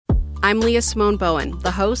I'm Leah Simone Bowen,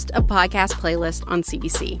 the host of Podcast Playlist on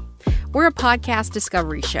CBC. We're a podcast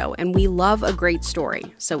discovery show, and we love a great story.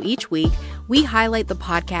 So each week, we highlight the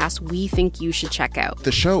podcasts we think you should check out.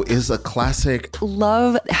 The show is a classic.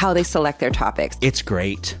 Love how they select their topics. It's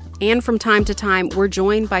great. And from time to time, we're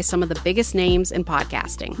joined by some of the biggest names in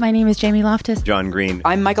podcasting. My name is Jamie Loftus. John Green.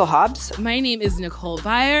 I'm Michael Hobbs. My name is Nicole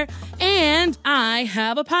Byer, and I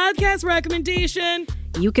have a podcast recommendation.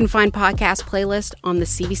 You can find Podcast Playlist on the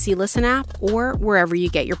CBC Listen app or wherever you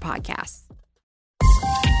get your podcasts.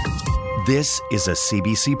 This is a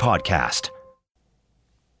CBC podcast.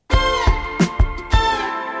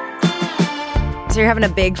 So you're having a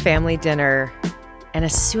big family dinner, and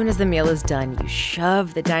as soon as the meal is done, you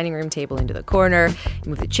shove the dining room table into the corner, you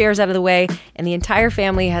move the chairs out of the way, and the entire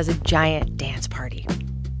family has a giant dance party.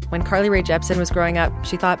 When Rae Jepsen was growing up,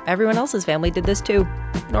 she thought everyone else's family did this too.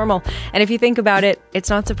 Normal. And if you think about it, it's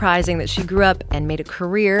not surprising that she grew up and made a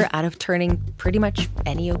career out of turning pretty much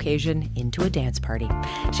any occasion into a dance party.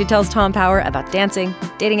 She tells Tom Power about dancing,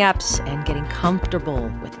 dating apps, and getting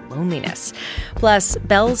comfortable with loneliness. Plus,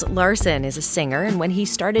 Bells Larsen is a singer, and when he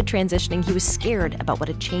started transitioning, he was scared about what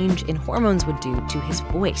a change in hormones would do to his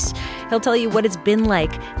voice. He'll tell you what it's been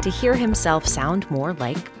like to hear himself sound more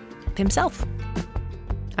like himself.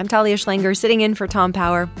 I'm Talia Schlanger, sitting in for Tom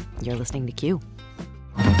Power. You're listening to Q.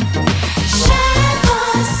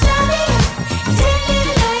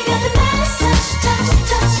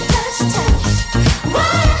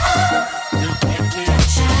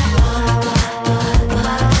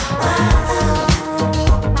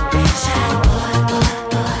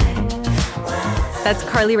 That's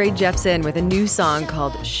Rae Jepsen with a new song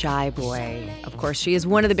called Shy Boy. Of course, she is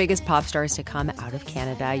one of the biggest pop stars to come out of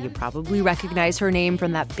Canada. You probably recognize her name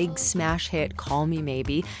from that big smash hit, Call Me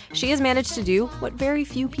Maybe. She has managed to do what very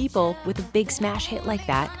few people with a big smash hit like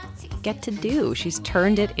that get to do. She's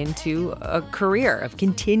turned it into a career of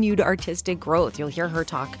continued artistic growth. You'll hear her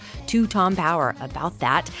talk to Tom Power about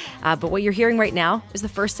that. But what you're hearing right now is the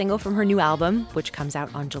first single from her new album, which comes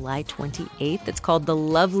out on July 28th. It's called The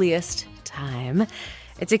Loneliest Time.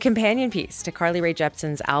 It's a companion piece to Rae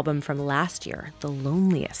Jepsen's album from last year, The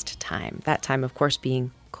Loneliest Time. That time, of course,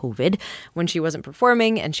 being COVID, when she wasn't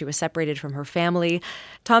performing and she was separated from her family.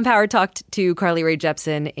 Tom Power talked to Rae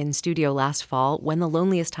Jepsen in studio last fall when The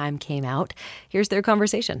Loneliest Time came out. Here's their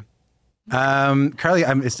conversation. Carly,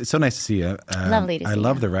 it's so nice to see you. Lovely to see you. I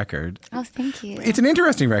love the record. Oh, thank you. It's an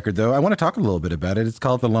interesting record, though. I want to talk a little bit about it. It's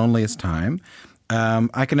called The Loneliest Time.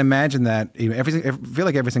 I can imagine that I feel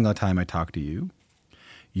like every single time I talk to you,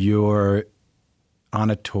 you're on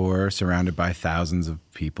a tour surrounded by thousands of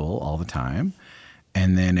people all the time,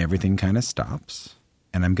 and then everything kind of stops.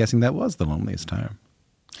 And I'm guessing that was The Loneliest Time.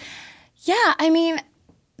 Yeah, I mean,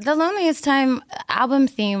 The Loneliest Time album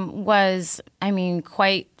theme was,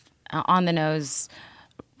 quite on the nose,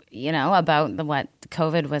 about what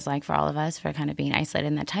COVID was like for all of us, for kind of being isolated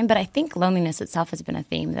in that time. But I think loneliness itself has been a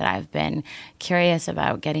theme that I've been curious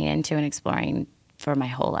about getting into and exploring for my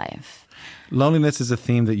whole life. Loneliness is a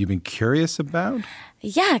theme that you've been curious about?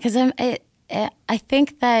 Yeah, because I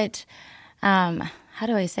think that, how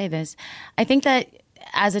do I say this? I think that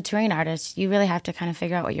as a touring artist, you really have to kind of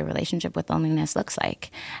figure out what your relationship with loneliness looks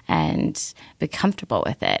like and be comfortable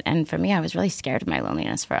with it. And for me, I was really scared of my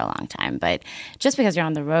loneliness for a long time. But just because you're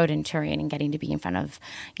on the road and touring and getting to be in front of,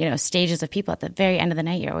 stages of people, at the very end of the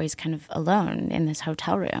night, you're always kind of alone in this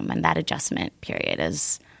hotel room. And that adjustment period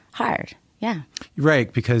is hard. Yeah.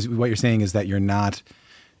 Right, because what you're saying is that you're not,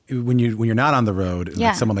 when you're not on the road,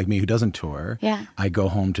 like someone like me who doesn't tour, I go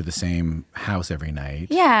home to the same house every night,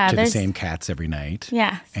 to the same cats every night,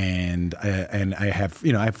 and I have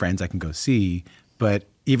I have friends I can go see, but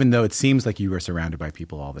even though it seems like you are surrounded by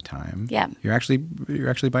people all the time, you're actually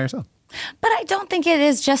by yourself. But I don't think it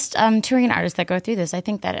is just touring artists that go through this. I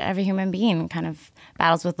think that every human being kind of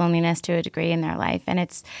battles with loneliness to a degree in their life. And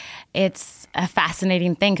it's a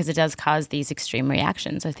fascinating thing because it does cause these extreme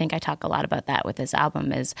reactions. I think I talk a lot about that with this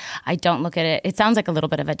album is I don't look at it. It sounds like a little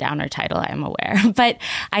bit of a downer title, I am aware. But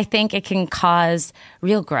I think it can cause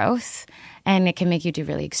real growth. And it can make you do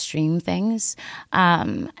really extreme things.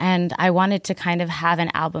 And I wanted to kind of have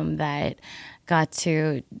an album that got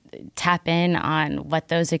to tap in on what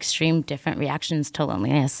those extreme different reactions to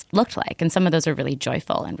loneliness looked like. And some of those are really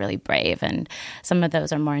joyful and really brave. And some of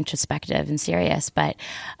those are more introspective and serious. But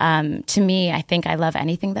to me, I think I love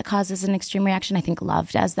anything that causes an extreme reaction. I think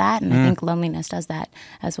love does that. And I think loneliness does that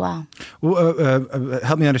as well. Well,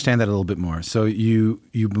 help me understand that a little bit more. So you've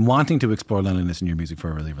been wanting to explore loneliness in your music for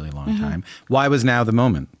a really, really long time. Why was now the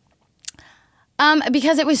moment?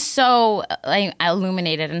 Because it was so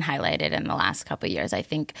illuminated and highlighted in the last couple of years. I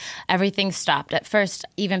think everything stopped. At first,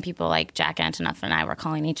 even people like Jack Antonoff and I were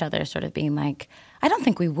calling each other, sort of being like, I don't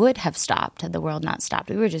think we would have stopped had the world not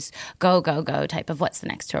stopped. We were just go, go, go type of what's the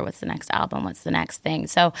next tour, what's the next album, what's the next thing.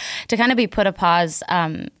 So to kind of be put a pause,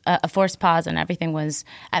 a forced pause and everything was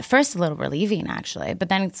at first a little relieving actually, but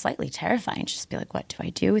then slightly terrifying. Just be like, what do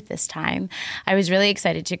I do with this time? I was really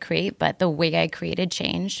excited to create, but the way I created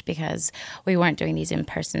changed because we weren't doing these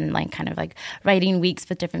in-person, like kind of like writing weeks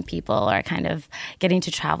with different people or kind of getting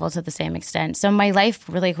to travel to the same extent. So my life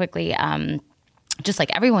really quickly, just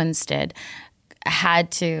like everyone's did, had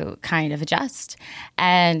to kind of adjust.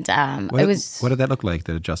 And what did that look like,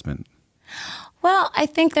 the adjustment? Well, I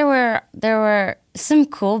think there were some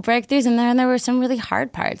cool breakthroughs in there, and there were some really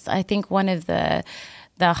hard parts. I think one of the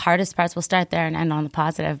hardest parts, we'll start there and end on the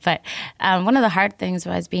positive, but one of the hard things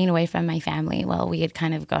was being away from my family. Well, we had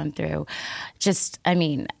kind of gone through just,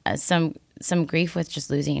 some grief with just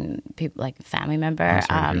losing people, like a family member.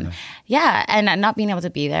 Yeah, and not being able to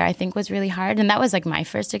be there, I think, was really hard. And that was like my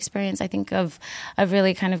first experience, I think, of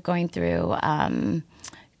really kind of going through,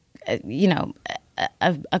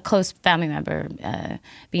 a close family member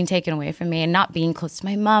being taken away from me and not being close to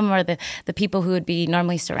my mom or the people who would be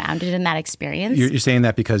normally surrounded in that experience. You're saying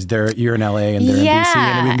that because you're in LA and they're in BC,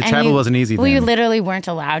 and the travel wasn't easy then. We literally weren't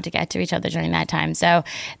allowed to get to each other during that time. So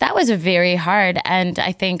that was very hard. And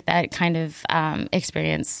I think that kind of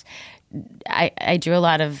experience, I drew a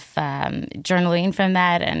lot of journaling from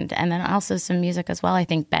that, and then also some music as well. I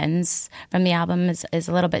think Ben's from the album is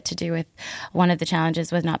a little bit to do with one of the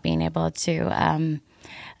challenges with not being able to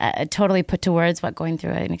totally put to words what going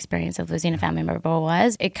through an experience of losing a family member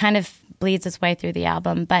was. It kind of bleeds its way through the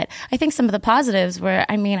album. But I think some of the positives were,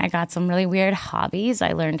 I got some really weird hobbies.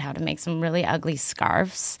 I learned how to make some really ugly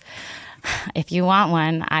scarves. If you want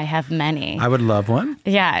one, I have many. I would love one.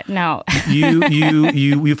 Yeah, no.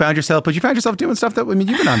 you found yourself doing stuff that,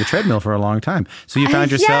 you've been on the treadmill for a long time. So you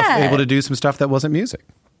found yourself able to do some stuff that wasn't music.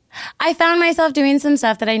 I found myself doing some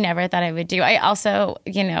stuff that I never thought I would do. I also,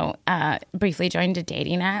 briefly joined a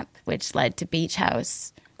dating app, which led to Beach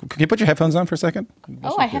House. Can you put your headphones on for a second?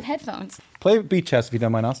 Oh, I have headphones. Play Beach House if you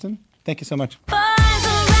don't mind, Austin. Thank you so much.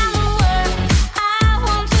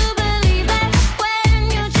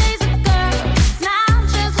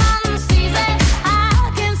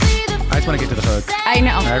 I just want to get to the hook. I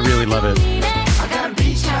know. I really love it. I got a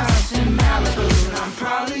beach house in Malibu, and I'm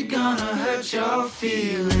probably gonna hurt your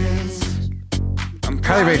feelings.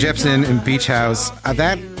 Carly Rae Jepsen in Beach House.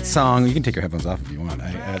 That song, you can take your headphones off if you want.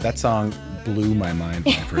 That song blew my mind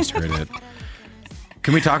when I first heard it.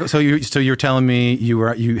 Can we talk? So you were telling me you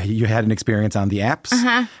had an experience on the apps.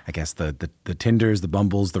 Uh-huh. I guess the Tinders, the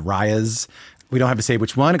Bumbles, the Rayas. We don't have to say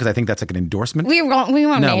which one because I think that's like an endorsement. We won't.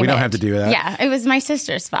 No, we don't have to do that. Yeah, it was my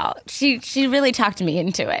sister's fault. She really talked me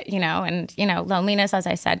into it, and loneliness, as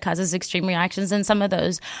I said, causes extreme reactions, and some of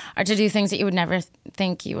those are to do things that you would never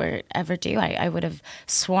think you would ever do. I would have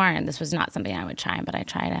sworn this was not something I would try, but I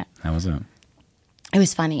tried it. How was it? It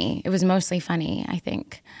was funny. It was mostly funny, I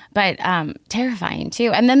think, but terrifying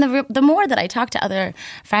too. And then the more that I talked to other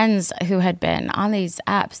friends who had been on these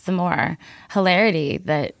apps, the more hilarity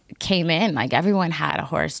that came in. Like everyone had a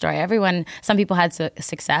horror story. Some people had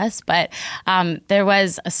success, but there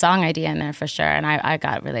was a song idea in there for sure, and I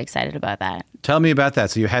got really excited about that. Tell me about that.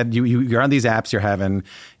 So you're on these apps.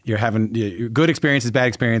 You're having good experiences, bad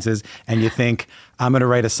experiences, and you think, I'm going to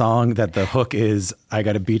write a song that the hook is, I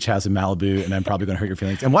got a beach house in Malibu, and I'm probably going to hurt your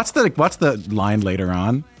feelings. And what's the line later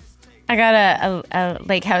on? I got a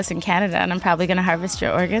lake house in Canada, and I'm probably going to harvest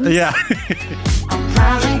your organs. Yeah. I'm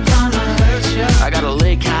probably gonna hurt you. I got a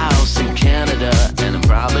lake house in Canada, and I'm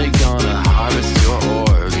probably gonna harvest your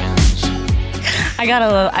organs. I got a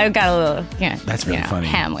little, That's really funny.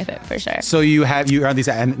 Ham with it for sure. So you're on these,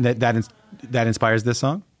 and that inspires this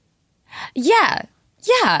song? Yeah.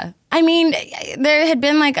 There had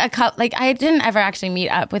been I didn't ever actually meet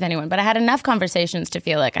up with anyone, but I had enough conversations to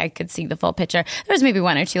feel like I could see the full picture. There was maybe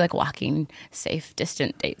one or two walking safe,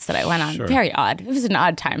 distant dates that I went on. Sure. Very odd. It was an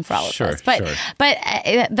odd time for all of us. But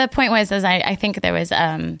the point was, I think there was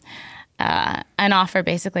an offer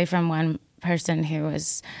basically from one person who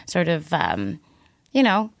was sort of,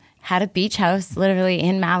 had a beach house literally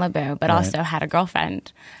in Malibu, but also had a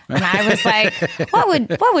girlfriend. And I was like, what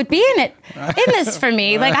would be in this for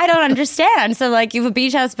me? I don't understand. So you have a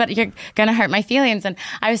beach house, but you're going to hurt my feelings. And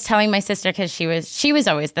I was telling my sister, because she was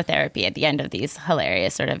always the therapy at the end of these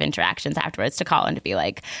hilarious sort of interactions afterwards, to call and to be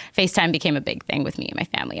like, FaceTime became a big thing with me and my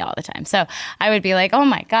family all the time. So I would be like, oh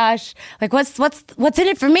my gosh, what's in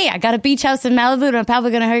it for me? I got a beach house in Malibu and I'm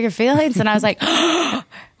probably going to hurt your feelings. And I was like,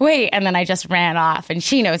 wait. And then I just ran off, and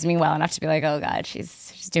she knows me well enough to be like, oh God,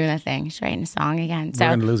 she's doing a thing. She's writing a song again. So we're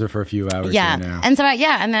going to lose her for a few hours yeah. here now. And so,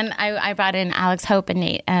 and then I brought in Alex Hope and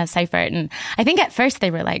Nate Seifert. And I think at first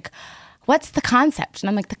they were like, what's the concept? And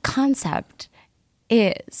I'm like, the concept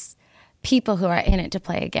is people who are in it to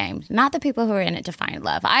play a game, not the people who are in it to find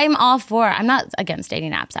love. I'm not against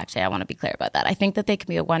dating apps, actually. I want to be clear about that. I think that they can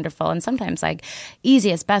be a wonderful and sometimes like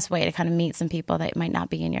easiest, best way to kind of meet some people that might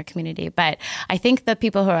not be in your community. But I think the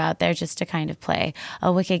people who are out there just to kind of play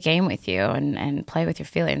a wicked game with you and play with your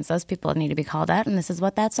feelings, those people need to be called out. And this is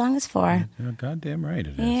what that song is for. You're goddamn right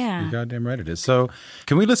it is. Yeah. You're goddamn right it is. So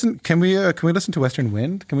can we listen to Western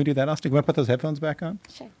Wind? Can we do that, Austin? You want to put those headphones back on?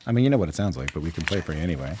 Sure. I mean, you know what it sounds like, but we can play for you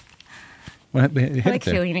anyway. I like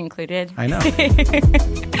feeling included. I know.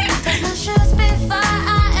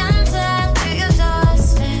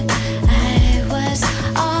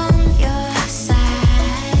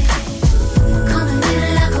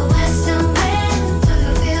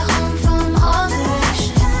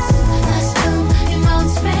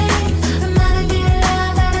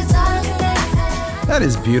 That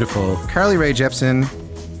is beautiful. Carly Rae Jepsen,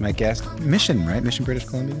 my guest. Mission, right? Mission, British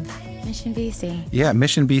Columbia? Mission BC. Yeah,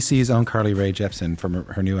 Mission BC's own Carly Rae Jepsen from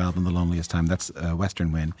her new album, The Loneliest Time. That's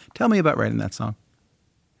Western Wind. Tell me about writing that song.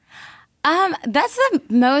 That's the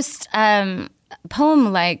most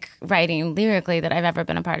poem-like writing lyrically that I've ever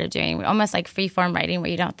been a part of doing. Almost like free-form writing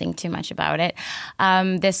where you don't think too much about it.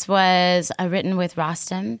 This was written with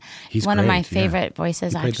Rostam. He's one great, of my favorite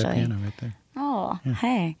voices, he played actually. That piano right there. Oh, yeah.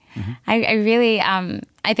 Hey. Mm-hmm. I really,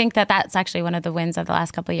 I think that's actually one of the wins of the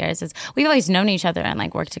last couple of years is we've always known each other and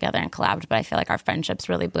like worked together and collabed, but I feel like our friendships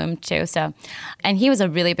really bloomed too. So, and he was a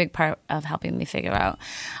really big part of helping me figure out,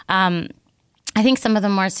 I think some of the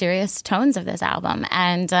more serious tones of this album.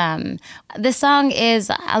 And this song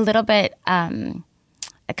is a little bit kind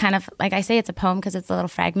of, like I say, it's a poem because it's little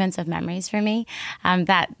fragments of memories for me.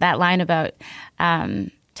 That line about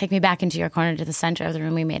take me back into your corner to the center of the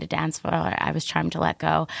room we made a dance floor. I was charmed to let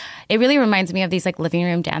go. It really reminds me of these like living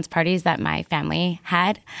room dance parties that my family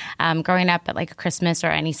had growing up at like a Christmas or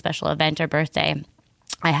any special event or birthday.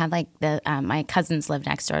 I had like my cousins lived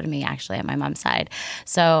next door to me actually on my mom's side.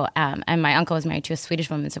 So and my uncle was married to a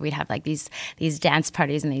Swedish woman, so we'd have like these dance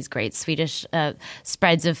parties and these great Swedish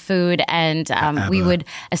spreads of food. And we would,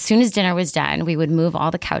 as soon as dinner was done, we would move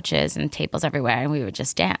all the couches and tables everywhere, and we would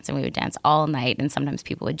just dance. And we would dance all night. And sometimes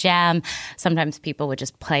people would jam, sometimes people would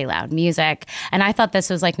just play loud music. And I thought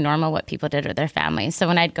this was like normal what people did with their families. So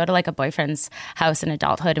when I'd go to like a boyfriend's house in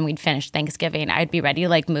adulthood and we'd finish Thanksgiving, I'd be ready to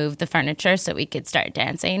like move the furniture so we could start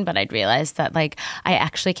dancing. But I'd realized that like I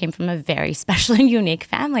actually came from a very special and unique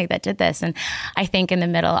family that did this. And I think in the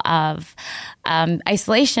middle of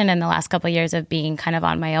isolation in the last couple of years of being kind of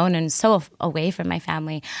on my own and so away from my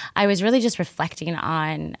family, I was really just reflecting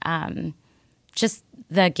on just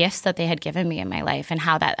the gifts that they had given me in my life and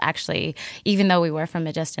how that actually, even though we were from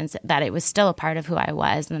a distance, that it was still a part of who I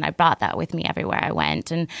was. And then I brought that with me everywhere I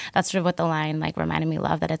went. And that's sort of what the line like reminded me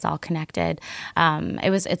of, that it's all connected.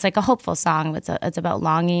 It's like a hopeful song. It's about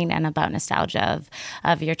longing and about nostalgia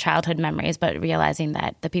of your childhood memories, but realizing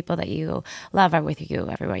that the people that you love are with you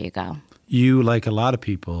everywhere you go. You, like a lot of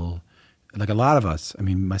people, like a lot of us, I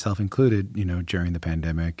mean, myself included, during the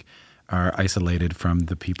pandemic, are isolated from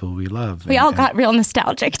the people we love. We all got real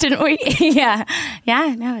nostalgic, didn't we? Yeah.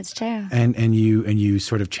 No, it's true. And you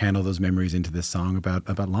sort of channel those memories into this song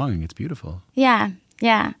about longing. It's beautiful. Yeah.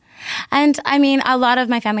 And I mean, a lot of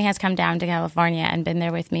my family has come down to California and been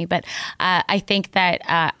there with me. But I think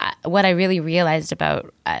that what I really realized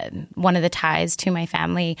about one of the ties to my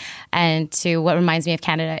family and to what reminds me of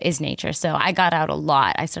Canada is nature. So I got out a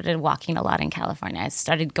lot. I started walking a lot in California. I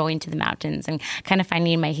started going to the mountains and kind of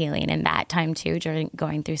finding my healing in that time too, during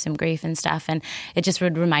going through some grief and stuff. And it just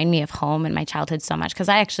would remind me of home and my childhood so much, because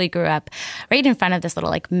I actually grew up right in front of this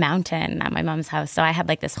little like mountain at my mom's house. So I had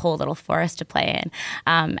like this whole little forest to play in.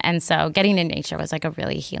 And so getting in nature was like a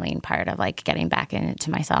really healing part of like getting back into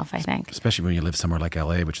myself, I think. Especially when you live somewhere like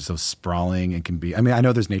LA, which is so sprawling and can be, I mean, I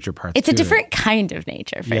know there's nature parts. It's a different kind of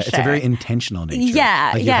nature, for sure. It's a very intentional nature.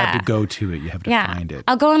 Yeah. Like you have to go to it. You have to find it.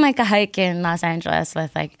 I'll go on like a hike in Los Angeles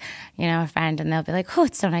with like, a friend, and they'll be like, oh,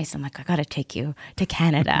 it's so nice. I'm like, I got to take you to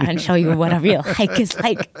Canada and show you what a real hike is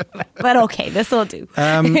like. But okay, this will do.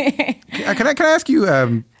 Can I ask you,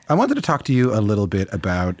 I wanted to talk to you a little bit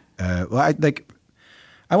about,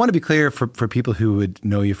 I want to be clear for people who would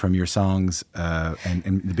know you from your songs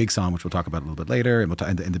and the big song, which we'll talk about a little bit later, and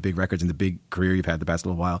the big records and the big career you've had the past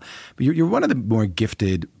little while. But you're one of the more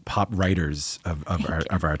gifted pop writers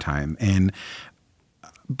of our time.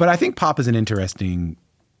 But I think pop is an interesting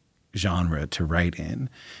genre to write in,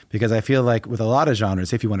 because I feel like with a lot of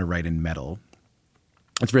genres, if you want to write in metal,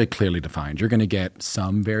 it's very clearly defined. You're going to get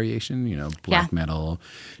some variation, black metal,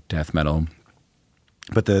 death metal,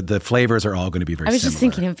 but the flavors are all going to be very similar. I was just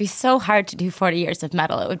thinking it would be so hard to do 40 years of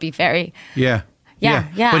metal. It would be very... Yeah.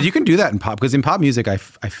 But you can do that in pop, because in pop music, I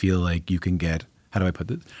feel like you can get, how do I put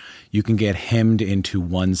this? You can get hemmed into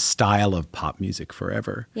one style of pop music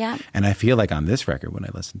forever. Yeah. And I feel like on this record, when I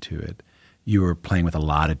listened to it, you were playing with a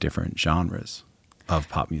lot of different genres of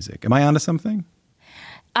pop music. Am I onto something?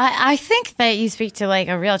 I think that you speak to like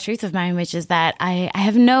a real truth of mine, which is that I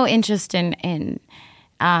have no interest in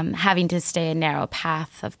having to stay a narrow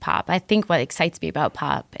path of pop. I think what excites me about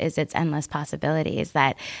pop is its endless possibilities,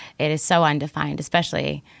 that it is so undefined,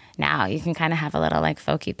 especially now. You can kind of have a little like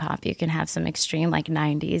folky pop. You can have some extreme like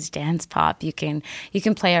 90s dance pop. You can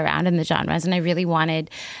play around in the genres. And I really wanted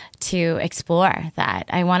to explore that.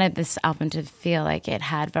 I wanted this album to feel like it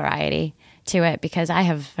had variety to it, because I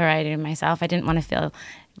have variety in myself. I didn't want to feel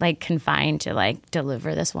like confined to like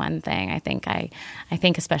deliver this one thing. I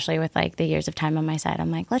think especially with like the years of time on my side, I'm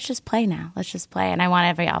like, let's just play now. Let's just play. And I want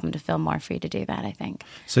every album to feel more free to do that, I think.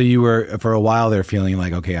 So you were, for a while there, feeling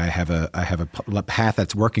like, okay, I have a path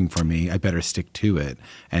that's working for me. I better stick to it.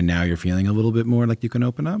 And now you're feeling a little bit more like you can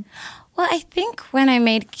open up? Well, I think when I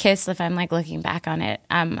made Kiss, if I'm like looking back on it,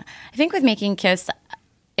 I think with making Kiss,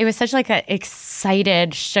 it was such like an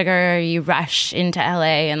excited, sugary rush into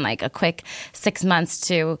LA and like a quick 6 months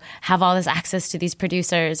to have all this access to these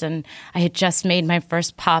producers. And I had just made my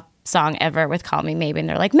first pop song ever with Call Me Maybe, and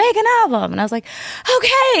they're like, make an album. And I was like,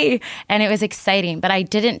 okay. And it was exciting, but I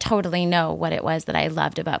didn't totally know what it was that I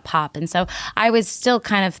loved about pop. And so I was still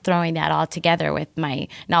kind of throwing that all together with my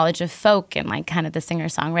knowledge of folk and like kind of the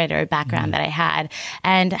singer-songwriter background that I had,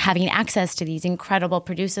 and having access to these incredible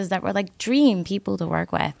producers that were like dream people to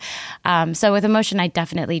work with. So with Emotion, I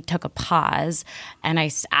definitely took a pause, and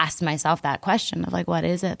I asked myself that question of like, what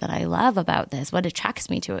is it that I love about this? What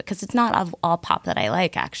attracts me to it? Because it's not all pop that I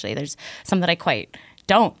like, actually. There's some that I quite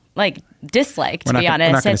don't dislike, to be honest.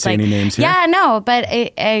 We're not going to say any names here. Yeah, no, but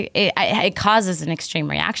it causes an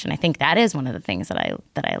extreme reaction. I think that is one of the things that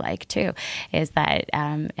I like too, is that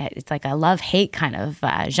it's like a love-hate kind of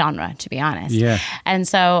genre, to be honest. Yeah. And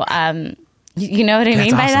so you know what I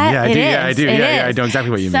mean by awesome. that? Yeah, I do. Yeah, I do. Yeah, I know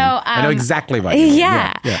exactly what you mean. I know exactly what you mean.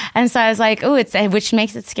 Yeah. And so I was like, which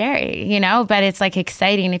makes it scary, but it's like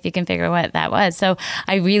exciting if you can figure what that was. So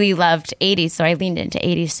I really loved 80s. So I leaned into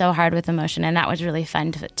 80s so hard with Emotion, and that was really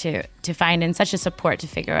fun to find, and such a support to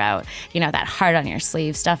figure out, that heart on your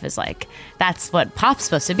sleeve stuff is like, that's what pop's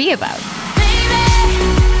supposed to be about.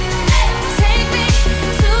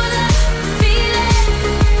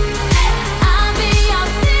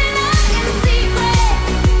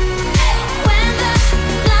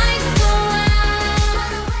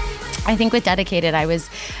 I think with Dedicated, I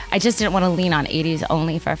just didn't want to lean on 80s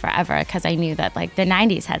only for forever, because I knew that like the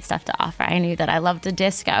 90s had stuff to offer. I knew that I loved the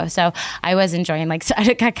disco. So I was enjoying so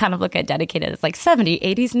I kind of look at Dedicated as like 70s,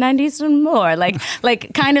 80s, 90s and more,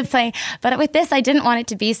 like kind of playing. But with this, I didn't want it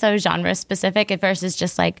to be so genre specific versus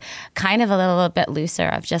just like kind of a little bit looser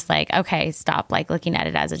of just like, okay, stop like looking at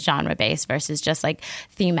it as a genre base versus just like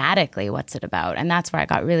thematically, what's it about? And that's where I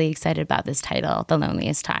got really excited about this title, The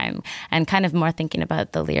Loneliest Time, and kind of more thinking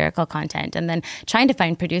about the lyrical content, and then trying to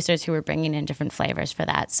find producers who were bringing in different flavors for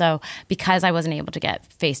that. So because I wasn't able to get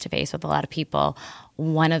face to face with a lot of people,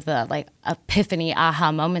 one of the like epiphany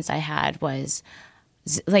aha moments I had was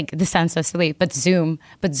like, this sounds so silly, but Zoom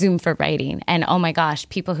for writing. And oh my gosh,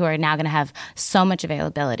 people who are now going to have so much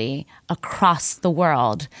availability across the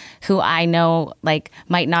world, who I know like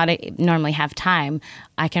might not normally have time,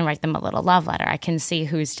 I can write them a little love letter. I can see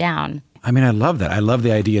who's down. I mean, I love that. I love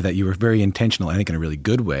the idea that you were very intentional, I think in a really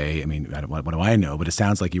good way. I mean, what do I know? But it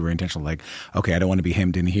sounds like you were intentional, like, okay, I don't want to be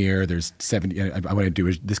hemmed in here. There's 70, I want to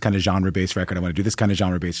do this kind of genre-based record. I want to do this kind of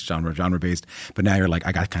genre-based. But now you're like,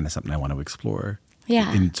 I got kind of something I want to explore.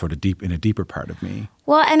 Yeah. In a deeper part of me.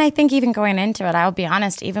 Well, and I think even going into it, I'll be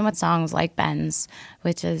honest, even with songs like Ben's,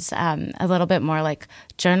 which is a little bit more like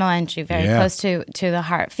journal entry, very close to the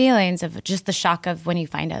heart feelings of just the shock of when you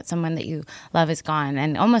find out someone that you love is gone,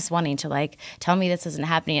 and almost wanting to like, tell me this isn't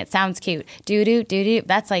happening. It sounds cute. Do.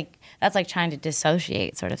 That's like trying to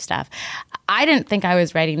dissociate sort of stuff. I didn't think I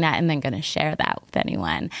was writing that and then going to share that with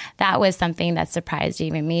anyone. That was something that surprised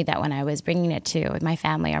even me, that when I was bringing it to my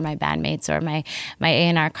family or my bandmates or my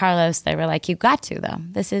A&R Carlos, they were like, you got to, though.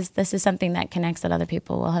 This is something that connects, that other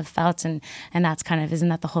people will have felt, and that's kind of, isn't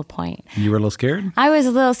that the whole point? You were a little scared? I was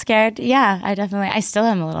a little scared. Yeah, I still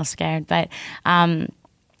am a little scared, but I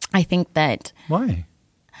think that... Why?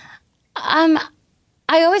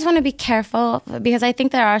 I always want to be careful because I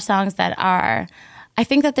think there are songs that are, I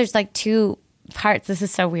think that there's like two parts. This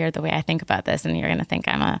is so weird the way I think about this, and you're going to think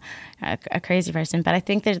I'm a crazy person, but I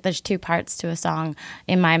think there's two parts to a song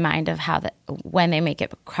in my mind of how when they make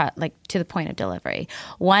it like to the point of delivery.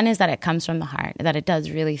 One is that it comes from the heart, that it does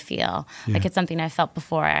really feel like it's something I've felt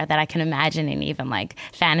before, that I can imagine and even like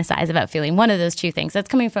fantasize about feeling. One of those two things. That's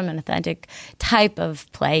coming from an authentic type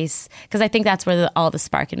of place, because I think that's where all the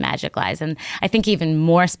spark and magic lies. And I think even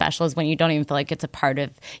more special is when you don't even feel like it's a part of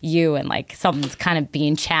you and like something's kind of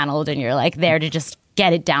being channeled and you're like there to just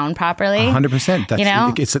get it down properly. 100%. That's, you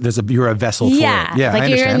know? You're a vessel for it. Yeah, like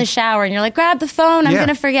you're in the shower and you're like, grab the phone, I'm going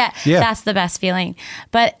to forget. Yeah. That's the best feeling.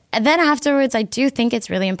 But then afterwards, I do think it's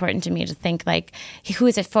really important to me to think like, who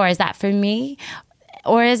is it for? Is that for me?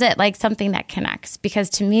 Or is it like something that connects? Because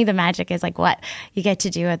to me, the magic is like what you get to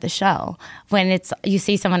do at the show when you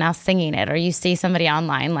see someone else singing it, or you see somebody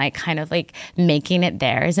online like kind of like making it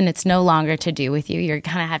theirs, and it's no longer to do with you. You're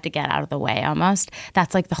kind of have to get out of the way almost.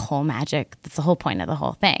 That's like the whole magic. That's the whole point of the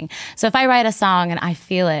whole thing. So if I write a song and I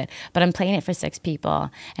feel it, but I'm playing it for 6 people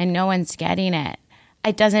and no one's getting it,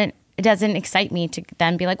 it doesn't excite me to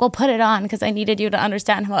then be like, well, put it on because I needed you to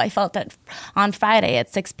understand how I felt on Friday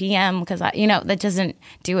at 6 p.m. because, that doesn't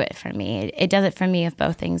do it for me. It does it for me if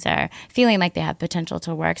both things are feeling like they have potential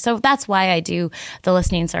to work. So that's why I do the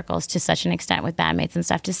listening circles to such an extent with bandmates and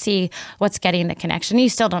stuff, to see what's getting the connection. You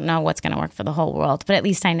still don't know what's going to work for the whole world, but at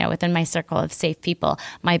least I know within my circle of safe people,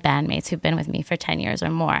 my bandmates who've been with me for 10 years or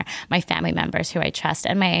more, my family members who I trust,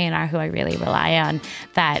 and my A&R who I really rely on,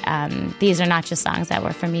 that these are not just songs that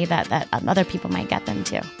were for me, that other people might get them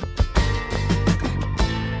too.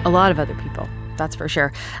 A lot of other people, that's for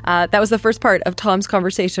sure. That was the first part of Tom's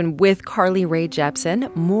conversation with Carly Rae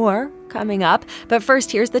Jepsen. More coming up. But first,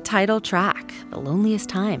 here's the title track, The Loneliest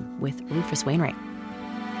Time, with Rufus Wainwright.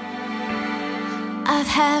 I've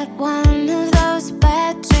had one of those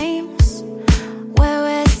bad dreams where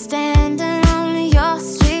we're standing on your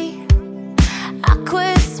street. I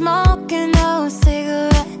quit smoking those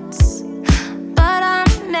cigarettes, but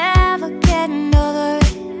I'm never getting over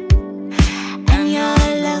it. And you're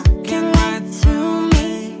looking right through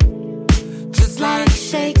me, just like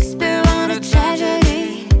Shakespeare on a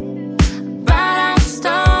tragedy. But our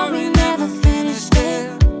story never finished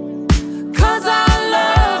it, 'cause our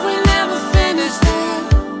love, we never finished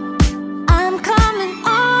it. I'm coming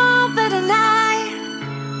over tonight,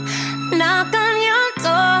 knock on your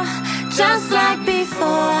door, just like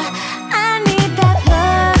before. I need that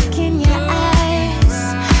look in your eyes,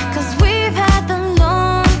 'cause we've had the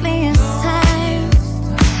loneliest times.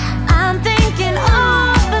 I'm thinking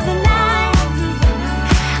over the night,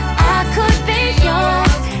 I could be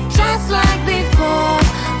yours, just like before.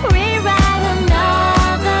 Rewrite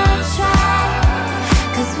another track,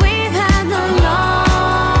 'cause we've had the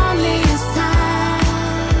loneliest time.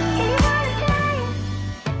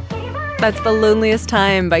 That's The Loneliest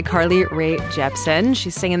Time by Carly Rae Jepsen.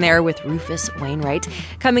 She's singing there with Rufus Wainwright.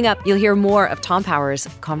 Coming up, you'll hear more of Tom Power's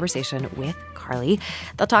conversation with Carly.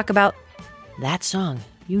 They'll talk about that song,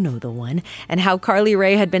 you know the one, and how Carly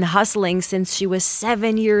Rae had been hustling since she was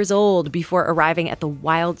 7 years old before arriving at the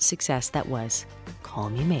wild success that was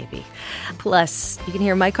Call Me Maybe. Plus, you can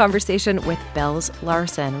hear my conversation with Bells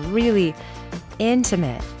Larsen, really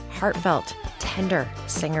intimate, heartfelt, tender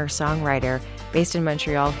singer-songwriter based in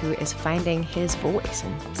Montreal, who is finding his voice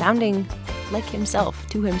and sounding like himself,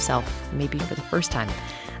 to himself, maybe for the first time.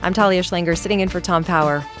 I'm Talia Schlanger, sitting in for Tom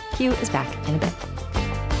Power. Q is back in a bit.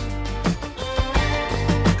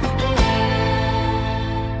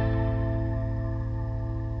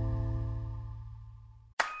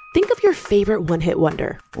 Think of your favorite one-hit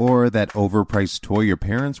wonder. Or that overpriced toy your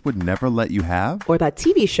parents would never let you have. Or that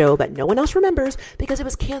TV show that no one else remembers because it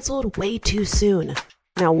was canceled way too soon.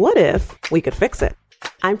 Now, what if we could fix it?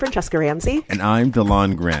 I'm Francesca Ramsey. And I'm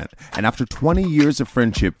DeLon Grant. And after 20 years of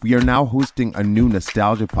friendship, we are now hosting a new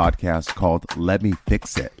nostalgia podcast called Let Me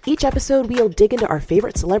Fix It. Each episode, we'll dig into our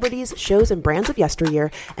favorite celebrities, shows, and brands of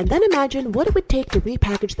yesteryear, and then imagine what it would take to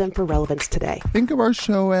repackage them for relevance today. Think of our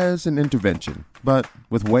show as an intervention, but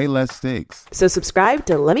with way less stakes. So subscribe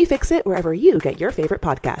to Let Me Fix It wherever you get your favorite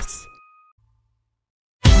podcasts.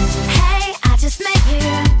 Hey, I just met you,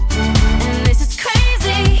 and this is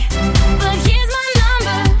crazy, but here's my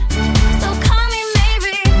number, so call me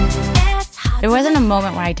maybe. There wasn't a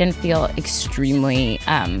moment where I didn't feel extremely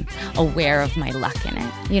aware of my luck in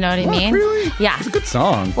it. You know what I mean? Really? Yeah. It's a good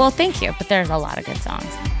song. Well, thank you, but there's a lot of good songs.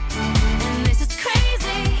 And this is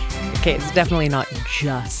crazy. Okay, it's definitely not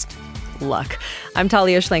just luck. I'm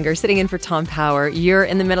Talia Schlanger, sitting in for Tom Power. You're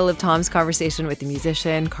in the middle of Tom's conversation with the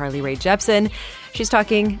musician, Rae Jepsen. She's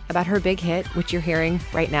talking about her big hit, which you're hearing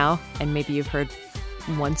right now, and maybe you've heard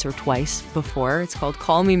once or twice before. It's called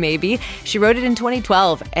Call Me Maybe. She wrote it in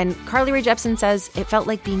 2012, and Rae Jepsen says it felt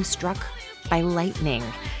like being struck by lightning.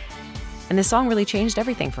 And this song really changed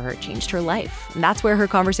everything for her. It changed her life. And that's where her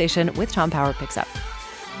conversation with Tom Power picks up.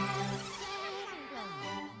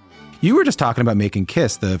 You were just talking about making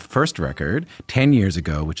Kiss, the first record, 10 years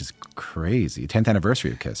ago, which is crazy. 10th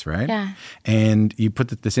anniversary of Kiss, right? Yeah. And you put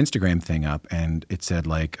this Instagram thing up, and it said,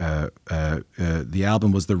 like, the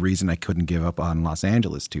album was the reason I couldn't give up on Los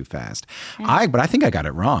Angeles too fast. Yeah. But I think I got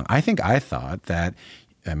it wrong. I thought that,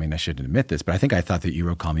 I mean, I shouldn't admit this, but I thought that you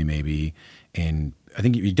wrote Call Me Maybe I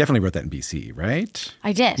think you definitely wrote that in BC, right?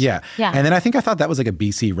 I did. Yeah. And then I thought that was like a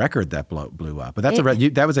BC record that blew up. But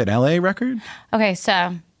that was an LA record? Okay,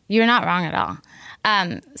 so you're not wrong at all.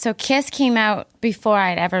 So Kiss came out before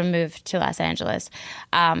I'd ever moved to Los Angeles.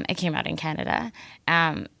 It came out in Canada.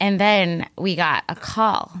 And then we got a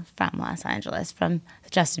call from Los Angeles, from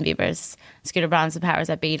Justin Bieber's Scooter Braun's The Powers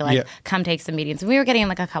That Be, to come take some meetings. And we were getting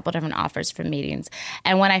like a couple different offers for meetings.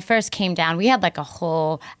 And when I first came down, we had like a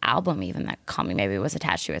whole album even that Call Me Maybe was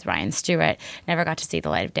attached to with Ryan Stewart. Never got to see the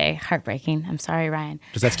light of day. Heartbreaking. I'm sorry, Ryan.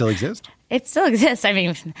 Does that still exist? It still exists. I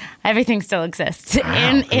mean, everything still exists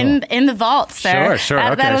in the vault, sir.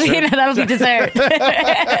 Sure. That'll be dessert.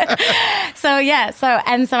 So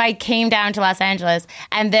I came down to Los Angeles,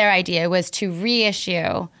 and their idea was to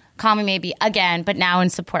reissue Call Me Maybe again, but now in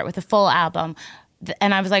support with a full album.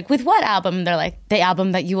 And I was like, with what album? And they're like, the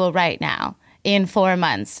album that you will write now in 4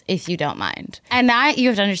 months, if you don't mind. And you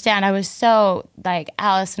have to understand, I was so like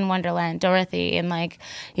Alice in Wonderland, Dorothy, and like,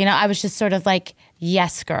 I was just sort of like,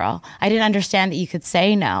 yes, girl. I didn't understand that you could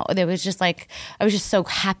say no. It was just like, I was just so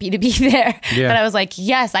happy to be there that I was like,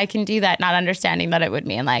 yes, I can do that, not understanding that it would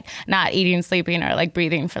mean like not eating, sleeping, or like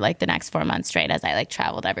breathing for like the next 4 months straight as I like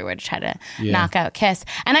traveled everywhere to try to knock out Kiss.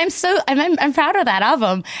 And I'm proud of that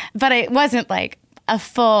album, but it wasn't like a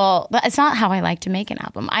full, it's not how I like to make an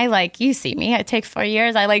album. You see me, I take 4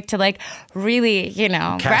 years. I like to like really,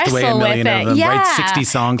 cast away a million of them, write 60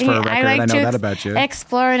 songs for a record. I know that about you.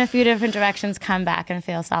 Explore in a few different directions, come back and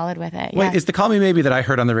feel solid with it. Wait, is the Call Me Maybe that I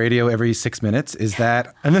heard on the radio every 6 minutes, is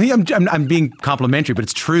that, I mean, I'm being complimentary, but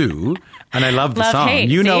it's true. And I love the song. Hate.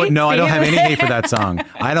 I don't have any hate for that song.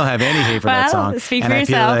 I don't have any hate for that song. Speak and for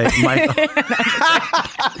yourself.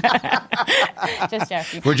 Just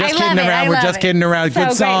joking. We're just kidding around. We're just kidding around.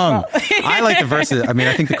 Good song. I like the verses. I mean,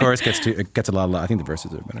 I think the chorus gets a lot of love. I think the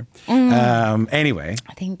verses are better. Anyway.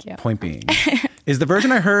 Thank you. Point being, is the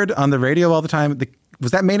version I heard on the radio all the time,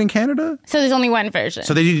 was that made in Canada? So there's only one version.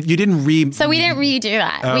 So you didn't So we didn't redo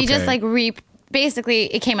that. Okay. We just basically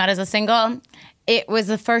it came out as a single. It was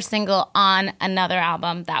the first single on another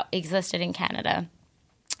album that existed in Canada.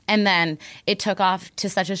 And then it took off to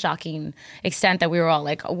such a shocking extent that we were all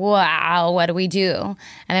like, wow, what do we do?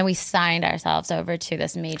 And then we signed ourselves over to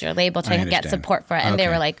this major label to get support for it. And they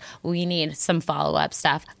were like, we need some follow-up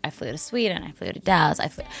stuff. I flew to Sweden. I flew to Dallas. I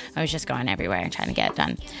was just going everywhere and trying to get it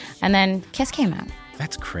done. And then Kiss came out.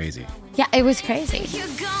 That's crazy. Yeah, it was crazy. You're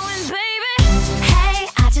going, baby. Hey,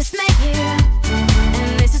 I just met you.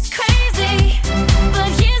 And this is crazy. But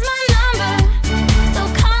here's my number. So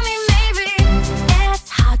call me maybe. It's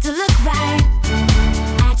hard to look right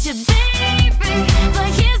at you, baby. But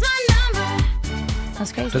here's my number.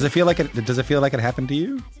 That's crazy. Does it feel like it happened to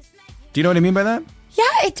you? Do you know what I mean by that? Yeah,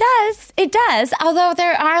 it does. It does. Although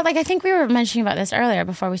there are, I think we were mentioning about this earlier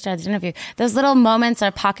before we started the interview, those little moments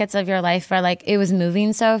or pockets of your life where, it was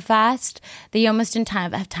moving so fast that you almost didn't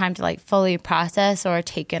have time to, fully process or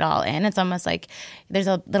take it all in. It's almost like there's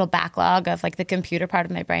a little backlog of, the computer part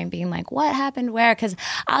of my brain being like, what happened where? Because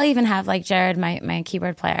I'll even have, Jared, my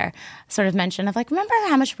keyboard player, sort of mention of, remember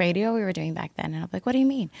how much radio we were doing back then? And I'm like, what do you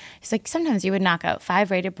mean? He's like, sometimes you would knock out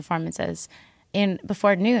 5 radio performances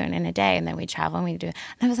before noon in a day, and then we travel and we do it.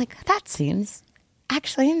 And I was like, that seems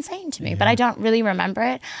actually insane to me, but I don't really remember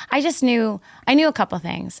it. I knew a couple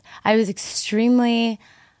things. I was extremely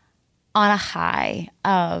on a high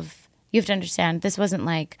of, you have to understand, this wasn't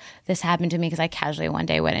like this happened to me because I casually one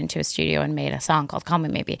day went into a studio and made a song called Call Me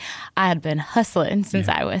Maybe. I had been hustling since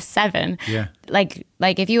I was 7. Yeah. Like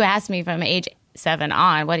if you asked me from age 7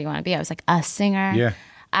 on, what do you want to be? I was like, a singer. Yeah.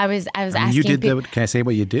 I was asking. You did can I say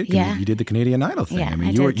what you did? Yeah. You did the Canadian Idol thing. Yeah, I mean,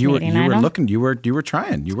 I you were looking, you were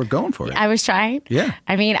trying, you were going for it. I was trying. Yeah.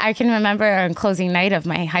 I mean, I can remember on closing night of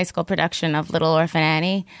my high school production of Little Orphan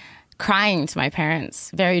Annie, crying to my parents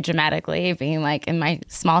very dramatically, being in my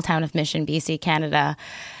small town of Mission, BC, Canada,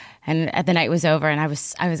 And the night was over, and I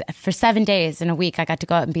was for 7 days in a week, I got to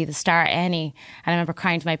go out and be the star Annie. And I remember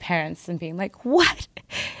crying to my parents and being like, what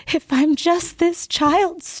if I'm just this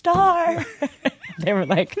child star? They were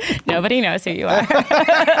like, nobody knows who you are.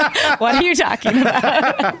 What are you talking about?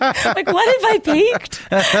 Like, what if I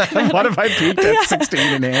peaked? What if I peaked at 16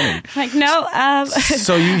 in Annie? Like, no.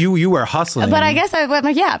 So you were hustling. But I guess,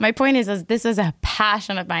 my point is this was a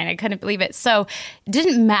passion of mine. I couldn't believe it. So it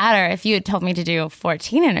didn't matter if you had told me to do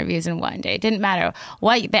 14 interviews in one day. It didn't matter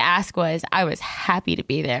what the ask was. I was happy to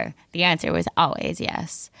be there. The answer was always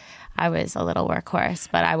yes. I was a little workhorse,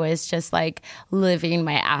 but I was just like living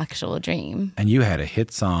my actual dream. And you had a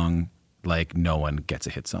hit song like no one gets a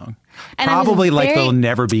hit song. And probably like there'll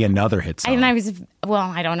never be another hit song. And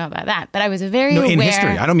I don't know about that, but I was very aware. In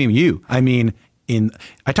history. I don't mean you. I mean,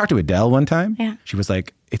 I talked to Adele one time. Yeah. She was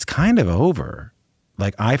like, it's kind of over.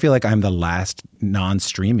 Like, I feel like I'm the last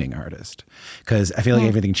non-streaming artist because I feel like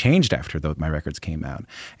everything changed after my records came out.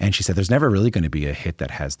 And she said, there's never really going to be a hit that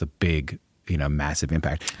has the big, massive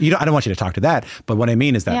impact. I don't want you to talk to that. But what I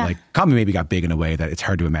mean is that like Call Me Maybe got big in a way that it's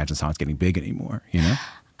hard to imagine songs getting big anymore,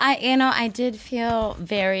 I did feel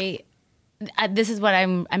very... this is what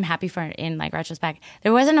I'm happy for in like retrospect.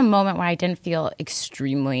 There wasn't a moment where I didn't feel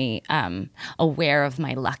extremely aware of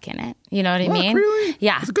my luck in it. You know what I mean? Really?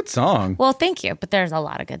 Yeah, it's a good song. Well, thank you, but there's a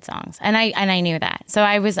lot of good songs, and I knew that. So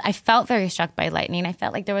I felt very struck by lightning. I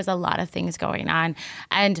felt like there was a lot of things going on,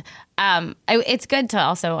 and it's good to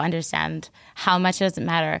also understand how much it doesn't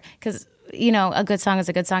matter because. A good song is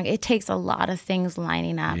a good song. It takes a lot of things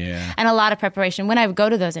lining up and a lot of preparation. When I would go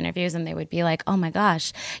to those interviews and they would be like, oh my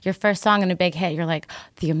gosh, your first song and a big hit, you're like,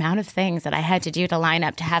 the amount of things that I had to do to line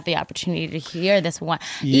up to have the opportunity to hear this one.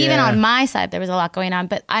 Yeah. Even on my side, there was a lot going on,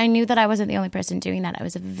 but I knew that I wasn't the only person doing that. I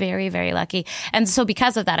was very, very lucky. And so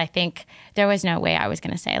because of that, I think there was no way I was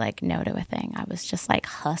going to say like no to a thing. I was just like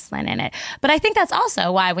hustling in it. But I think that's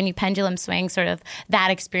also why when you pendulum swing sort of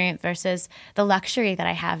that experience versus the luxury that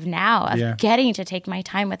I have now of getting to take my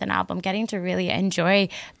time with an album, getting to really enjoy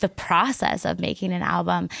the process of making an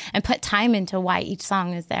album and put time into why each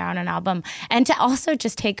song is there on an album, and to also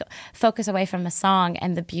just take focus away from a song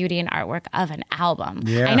and the beauty and artwork of an album.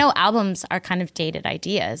 Yeah. I know albums are kind of dated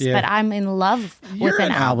ideas, but I'm in love with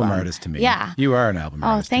an album. Album artist to me. Yeah. You are an album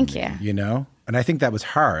artist. Oh, thank you. And I think that was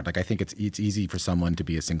hard. Like, I think it's easy for someone to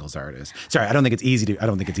be a singles artist. Sorry, I don't think it's easy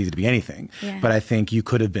to be anything. Yeah. But I think you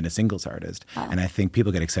could have been a singles artist. Oh. And I think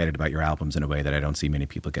people get excited about your albums in a way that I don't see many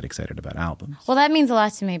people get excited about albums. Well, that means a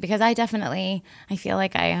lot to me because I feel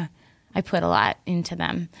like I put a lot into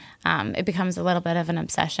them. It becomes a little bit of an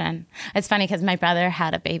obsession. It's funny because my brother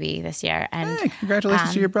had a baby this year, and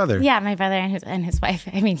congratulations to your brother. Yeah, my brother and his wife.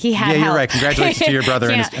 I mean, he had. Yeah, you're help. right. Congratulations to your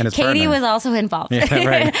brother and his partner. Katie was also involved. Yeah,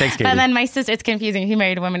 right. Thanks, Katie. And then my sister. It's confusing. He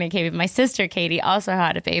married a woman named Katie. But my sister Katie also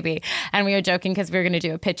had a baby, and we were joking because we were going to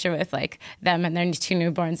do a picture with like them and their 2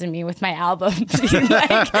 newborns and me with my album.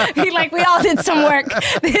 We all did some work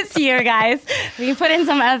this year, guys. We put in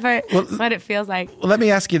some effort. Well, that's what it feels like. Well, let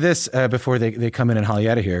me ask you this before they come in and haul you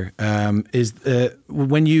out of here. Is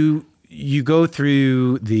when you go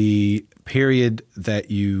through the period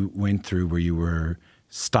that you went through where you were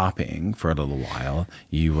stopping for a little while,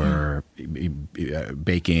 you were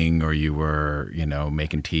baking, or you were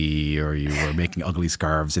making tea, or you were making ugly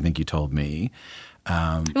scarves, I think you told me.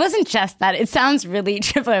 It wasn't just that. It sounds really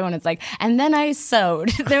triple when it's like, and then I sewed.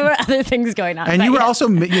 There were other things going on. And you were also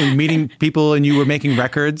meeting people, and you were making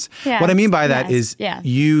records. Yeah. What I mean by that is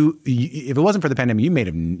you, if it wasn't for the pandemic, you might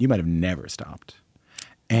have never stopped.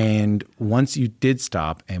 And once you did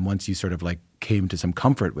stop, and once you sort of like came to some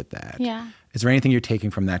comfort with that, is there anything you're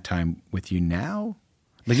taking from that time with you now?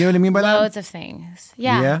 Like, you know what I mean by that? Loads of things.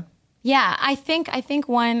 Yeah. Yeah, I think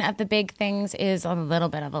one of the big things is a little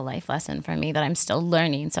bit of a life lesson for me that I'm still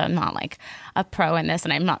learning. So I'm not like a pro in this,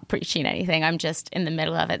 and I'm not preaching anything. I'm just in the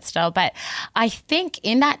middle of it still. But I think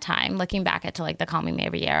in that time, looking back at like the Call Me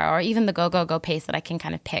Maybe era, or even the Go Go Go pace that I can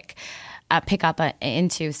kind of pick up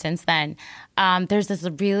into since then, there's this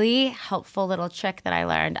really helpful little trick that I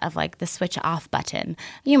learned of like the switch off button.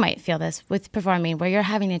 You might feel this with performing, where you're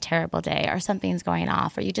having a terrible day, or something's going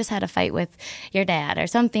off, or you just had a fight with your dad, or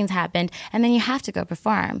something's happened, and then you have to go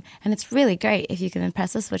perform. And it's really great if you can then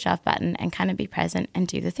press the switch off button and kind of be present and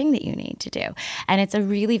do the thing that you need to do. And it's a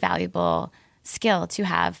really valuable skill to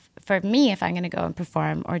have for me if I'm going to go and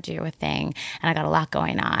perform or do a thing and I got a lot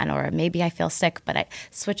going on, or maybe I feel sick, but I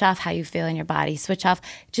switch off how you feel in your body, switch off,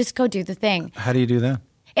 just go do the thing. How do you do that?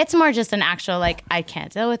 It's more just an actual, like, I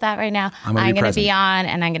can't deal with that right now. I'm going to be on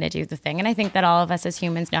and I'm going to do the thing. And I think that all of us as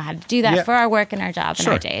humans know how to do that for our work and our job and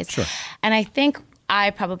our days. Sure. And I think I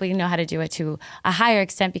probably know how to do it to a higher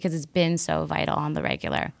extent because it's been so vital on the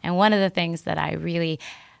regular. And one of the things that I really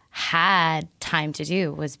had time to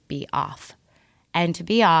do was be off. And to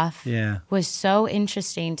be off was so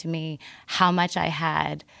interesting to me, how much I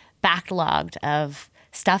had backlogged of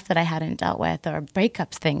stuff that I hadn't dealt with, or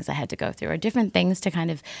breakups, things I had to go through, or different things to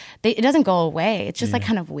kind of, it doesn't go away. It's just like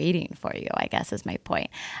kind of waiting for you, I guess is my point.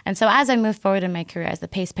 And so as I move forward in my career, as the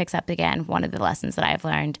pace picks up again, one of the lessons that I've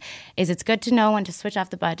learned is it's good to know when to switch off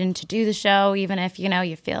the button, to do the show, even if, you know,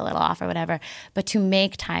 you feel a little off or whatever, but to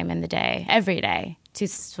make time in the day, every day, to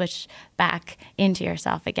switch back into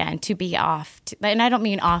yourself again, to be off. And I don't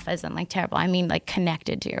mean off as in like terrible. I mean like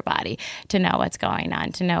connected to your body, to know what's going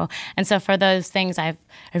on, to know. And so for those things, I've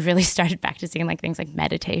really started practicing like things like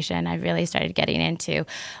meditation. I really started getting into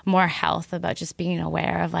more health, about just being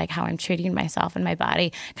aware of like how I'm treating myself and my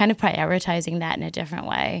body, kind of prioritizing that in a different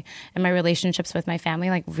way. And my relationships with my family,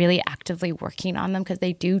 like really actively working on them, because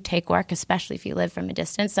they do take work, especially if you live from a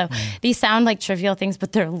distance. So these sound like trivial things,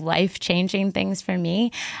 but they're life-changing things for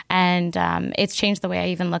me. And it's changed the way I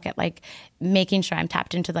even look at like making sure I'm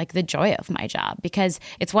tapped into like the joy of my job, because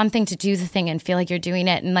it's one thing to do the thing and feel like you're doing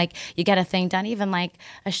it and like you get a thing done, even like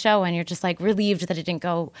a show, and you're just like relieved that it didn't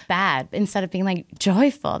go bad, instead of being like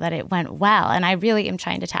joyful that it went well. And I really am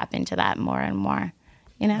trying to tap into that more and more.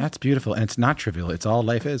 You know? That's beautiful, and it's not trivial. It's all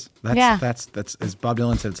life is. That's as Bob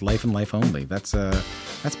Dylan said, it's life and life only. That's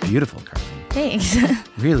beautiful, Carly. Thanks.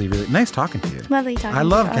 Really, really nice talking to you. Lovely talking to you. I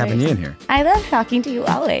love having you in here. I love talking to you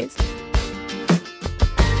always.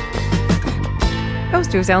 Those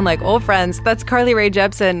two sound like old friends. That's Carly Rae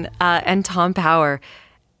Jepsen and Tom Power.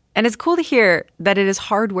 And it's cool to hear that it is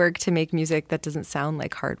hard work to make music that doesn't sound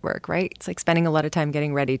like hard work, right? It's like spending a lot of time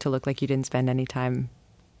getting ready to look like you didn't spend any time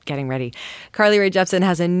getting ready. Carly Rae Jepsen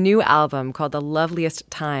has a new album called The Loveliest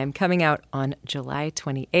Time coming out on July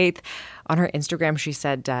 28th. On her Instagram, she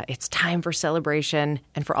said, it's time for celebration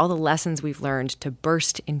and for all the lessons we've learned to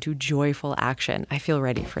burst into joyful action. I feel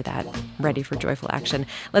ready for that, ready for joyful action.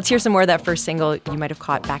 Let's hear some more of that first single you might have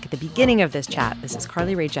caught back at the beginning of this chat. This is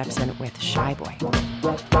Carly Rae Jepsen with Shy Boy.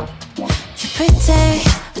 You're pretty,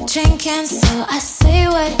 but drinking, so I say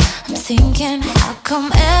what I'm thinking. How come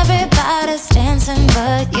everybody's dancing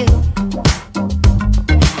but you?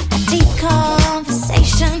 A deep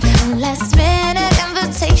conversation, a last minute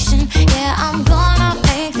invitation. Yeah, I'm gonna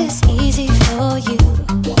make this easy for you.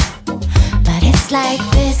 But it's like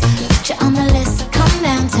this, put you on the list, so come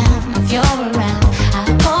downtown if you're around. I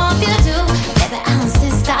hope you do, baby, I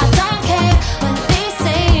insist, I don't care what they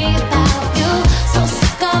say about you. So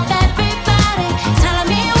sick of everybody telling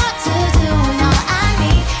me what to do. All I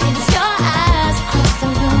need is your eyes across the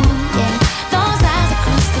room, yeah, those eyes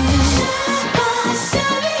across the room.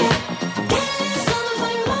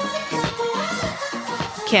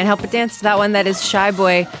 Can't help but dance to that one. That is Shy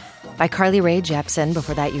Boy by Carly Rae Jepsen.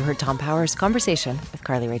 Before that, you heard Tom Power's conversation with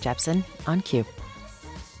Carly Rae Jepsen on Q.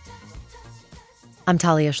 I'm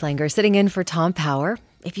Talia Schlanger, sitting in for Tom Power.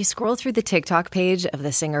 If you scroll through the TikTok page of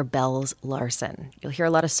the singer Bells Larsen, you'll hear a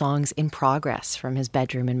lot of songs in progress from his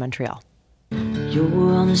bedroom in Montreal. You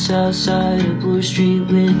were on the south side of Bloor Street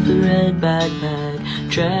with the red backpack,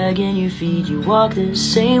 dragging your feet. You walk the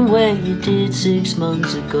same way you did 6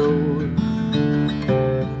 months ago.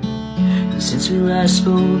 Since we last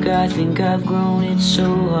spoke, I think I've grown, it's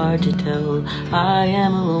so hard to tell. I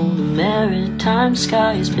am alone, the maritime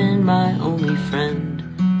sky has been my only friend.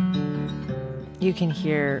 You can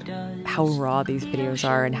hear how raw these videos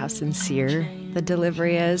are and how sincere the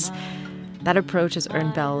delivery is. That approach has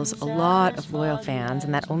earned Bells a lot of loyal fans,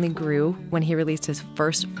 and that only grew when he released his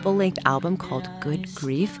first full-length album called Good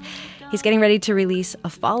Grief. He's getting ready to release a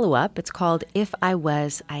follow-up. It's called If I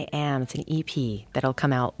Was, I Am. It's an EP that'll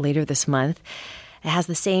come out later this month. It has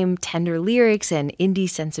the same tender lyrics and indie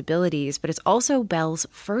sensibilities, but it's also Bells'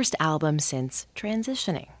 first album since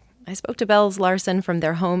transitioning. I spoke to Bells Larsen from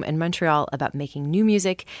their home in Montreal about making new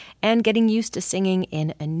music and getting used to singing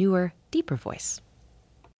in a newer, deeper voice.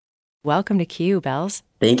 Welcome to Q, Bells.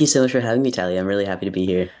 Thank you so much for having me, Talia. I'm really happy to be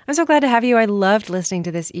here. I'm so glad to have you. I loved listening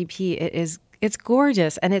to this EP. It's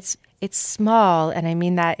gorgeous, and it's small, and I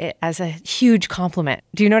mean that as a huge compliment.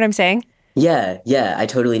 Do you know what I'm saying? Yeah, I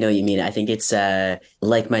totally know what you mean. I think it's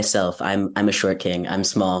like myself. I'm a short king. I'm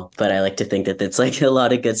small, but I like to think that it's like a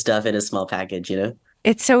lot of good stuff in a small package, you know?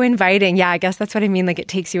 It's so inviting. Yeah, I guess that's what I mean. Like it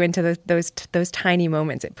takes you into those tiny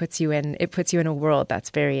moments. It puts you in a world that's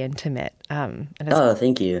very intimate.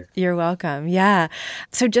 Thank you. You're welcome. Yeah.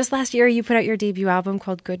 So just last year, you put out your debut album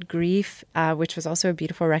called Good Grief, which was also a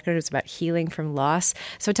beautiful record. It was about healing from loss.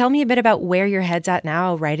 So tell me a bit about where your head's at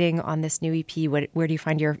now, writing on this new EP. Where do you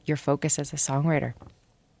find your focus as a songwriter?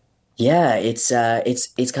 Yeah, it's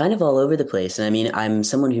kind of all over the place. And I mean, I'm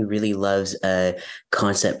someone who really loves a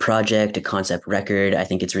concept project, a concept record. I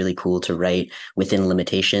think it's really cool to write within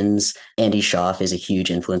limitations. Andy Schaaf is a huge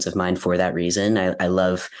influence of mine for that reason. I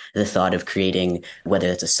love the thought of creating, whether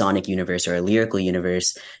it's a sonic universe or a lyrical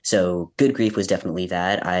universe. So Good Grief was definitely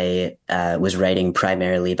that. I was writing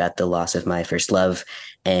primarily about the loss of my first love,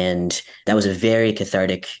 and that was a very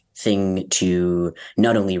cathartic thing to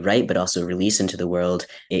not only write but also release into the world.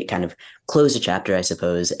 It kind of closed a chapter, I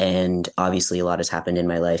suppose, and obviously a lot has happened in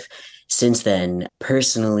my life since then,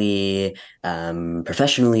 personally,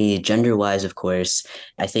 professionally, gender-wise, of course.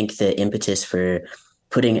 I think the impetus for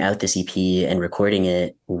putting out this EP and recording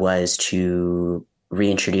it was to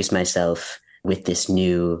reintroduce myself with this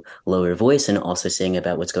new lower voice and also sing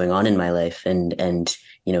about what's going on in my life. And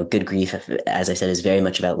Good Grief, as I said, is very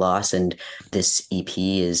much about loss, and this EP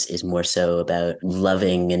is more so about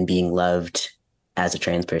loving and being loved as a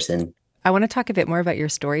trans person. I want to talk a bit more about your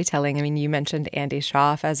storytelling. I mean, you mentioned Andy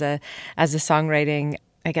Schaaf as a songwriting,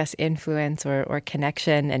 I guess, influence or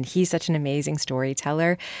connection, and he's such an amazing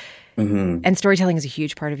storyteller. Mm-hmm. And storytelling is a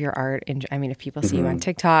huge part of your art. And I mean, if people see you on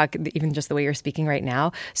TikTok, even just the way you're speaking right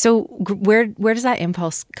now. So where does that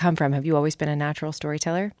impulse come from? Have you always been a natural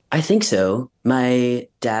storyteller? I think so. My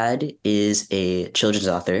dad is a children's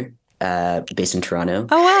author based in Toronto.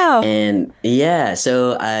 Oh, wow. And yeah,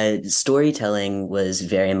 so storytelling was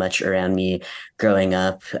very much around me growing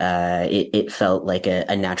up. It felt like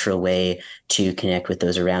a natural way to connect with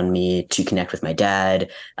those around me, to connect with my dad.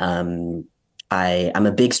 I'm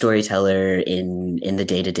a big storyteller in the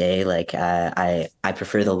day to day. Like I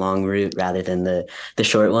prefer the long route rather than the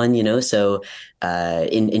short one, you know. So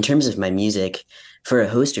in terms of my music, for a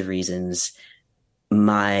host of reasons,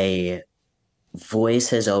 my voice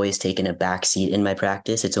has always taken a back seat in my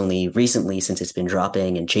practice. It's only recently, since it's been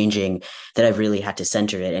dropping and changing, that I've really had to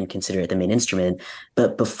center it and consider it the main instrument.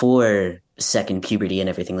 But before second puberty and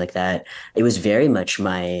everything like that, it was very much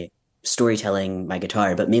my storytelling, my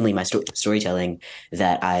guitar, but mainly my storytelling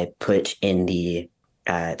that I put in the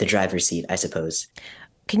driver's seat, I suppose.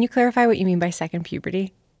 Can you clarify what you mean by second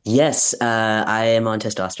puberty? Yes, I am on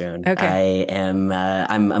testosterone. Okay. I am.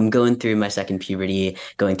 I'm going through my second puberty,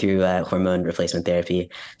 going through hormone replacement therapy.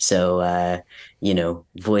 So,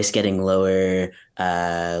 voice getting lower,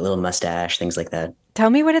 little mustache, things like that. Tell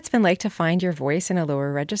me what it's been like to find your voice in a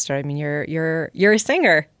lower register. I mean, you're a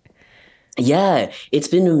singer. Yeah, it's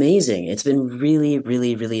been amazing. It's been really,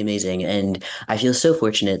 really, really amazing. And I feel so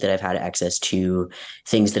fortunate that I've had access to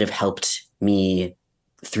things that have helped me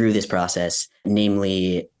through this process,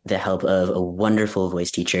 namely the help of a wonderful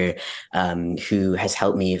voice teacher who has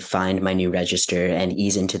helped me find my new register and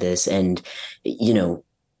ease into this. And,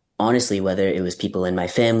 honestly, whether it was people in my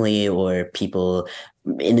family or people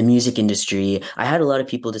in the music industry, I had a lot of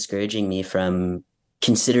people discouraging me from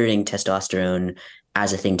considering testosterone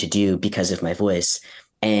as a thing to do because of my voice.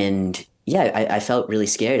 And yeah, I felt really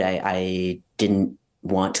scared. I didn't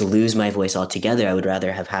want to lose my voice altogether. I would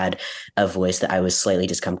rather have had a voice that I was slightly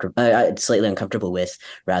uncomfortable with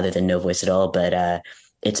rather than no voice at all. But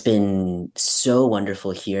it's been so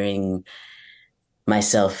wonderful hearing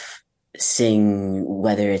myself sing,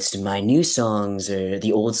 whether it's my new songs or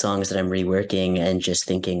the old songs that I'm reworking, and just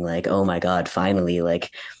thinking like, oh my God, finally,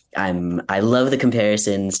 like I love the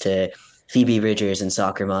comparisons to Phoebe Bridgers and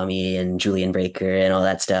Soccer Mommy and Julian Breaker and all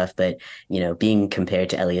that stuff. But, being compared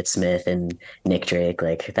to Elliott Smith and Nick Drake,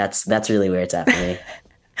 like that's really where it's at for me.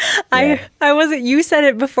 Yeah. I wasn't, you said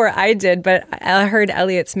it before I did, but I heard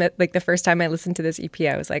Elliott Smith, like the first time I listened to this EP,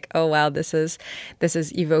 I was like, oh wow, this is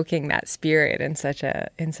evoking that spirit in such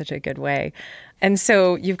a good way. And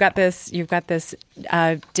so you've got this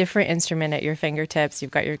different instrument at your fingertips. You've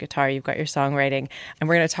got your guitar, you've got your songwriting, and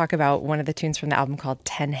we're going to talk about one of the tunes from the album called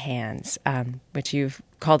 10 Hands, which you've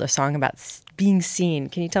called a song about being seen.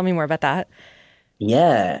 Can you tell me more about that?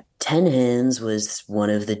 Yeah, 10 Hands was one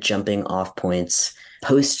of the jumping off points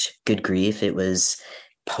post Good Grief. It was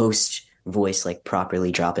post voice like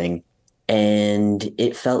properly dropping, and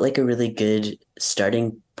it felt like a really good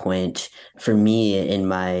starting point for me in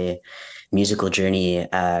my musical journey,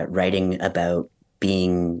 writing about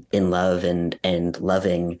being in love and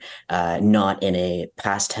loving, not in a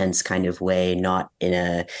past tense kind of way, not in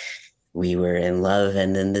a we were in love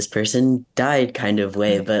and then this person died kind of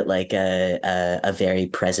way, but like a very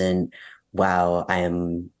present, wow, I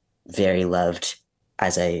am very loved,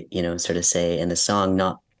 as I, sort of say in the song,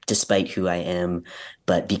 not despite who I am,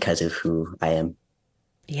 but because of who I am.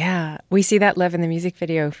 Yeah, we see that love in the music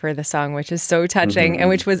video for the song, which is so touching, and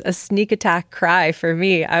which was a sneak attack cry for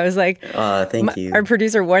me. I was like, thank you. Our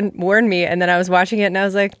producer warned me, and then I was watching it, and I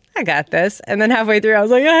was like, I got this. And then halfway through, I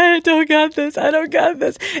was like, I don't got this. I don't got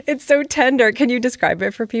this. It's so tender. Can you describe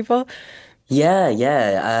it for people? Yeah.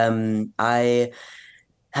 I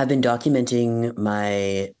have been documenting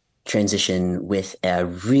my transition with a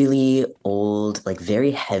really old, like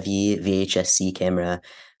very heavy VHS-C camera.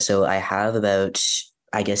 So I have about,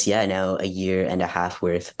 I guess, now a year and a half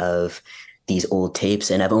worth of these old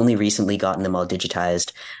tapes. And I've only recently gotten them all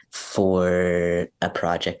digitized for a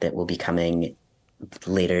project that will be coming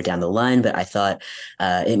later down the line. But I thought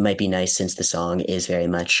it might be nice, since the song is very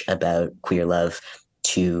much about queer love,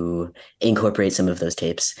 to incorporate some of those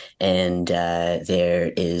tapes. And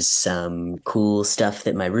there is some cool stuff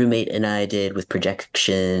that my roommate and I did with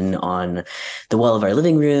projection on the wall of our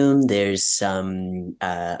living room. There's some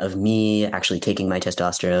of me actually taking my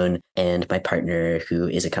testosterone, and my partner who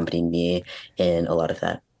is accompanying me in a lot of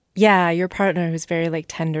that. Yeah, your partner who's very like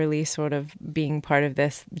tenderly sort of being part of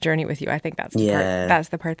this journey with you. I think that's the part. That's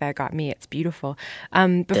the part that got me. It's beautiful.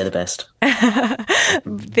 They're the best.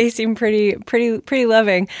 They seem pretty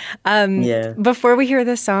loving. Before we hear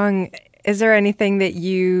this song, is there anything that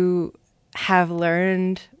you have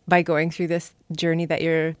learned by going through this journey that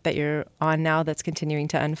you're on now, that's continuing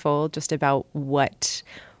to unfold, just about what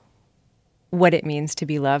it means to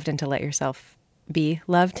be loved and to let yourself be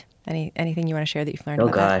loved? Anything you want to share that you've learned? Oh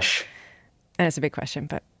gosh. And it's a big question,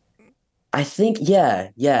 but I think,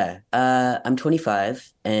 I'm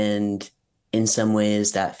 25, and in some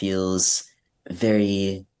ways that feels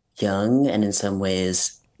very young, and in some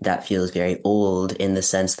ways that feels very old, in the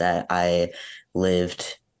sense that I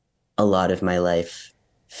lived a lot of my life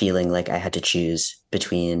feeling like I had to choose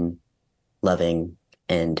between loving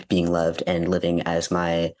and being loved and living as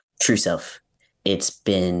my true self. It's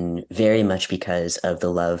been very much because of the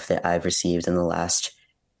love that I've received in the last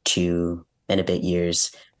 2 and a bit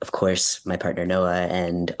years. Of course, my partner Noah,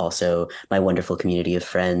 and also my wonderful community of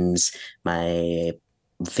friends, my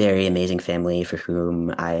very amazing family for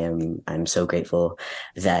whom I'm so grateful,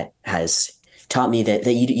 that has taught me that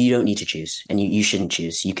you don't need to choose, and you shouldn't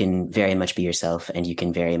choose. You can very much be yourself, and you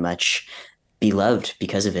can very much be loved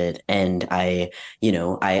because of it. And I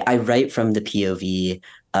write from the POV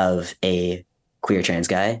of a queer trans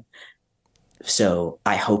guy. So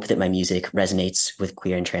I hope that my music resonates with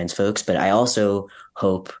queer and trans folks, but I also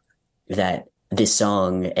hope that this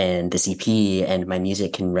song and this EP and my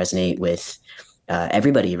music can resonate with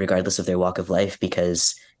everybody, regardless of their walk of life,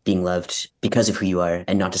 because being loved because of who you are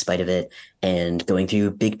and not despite of it, and going through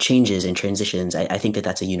big changes and transitions, I think that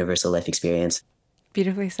that's a universal life experience.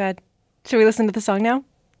 Beautifully said. Should we listen to the song now?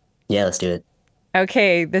 Yeah, let's do it.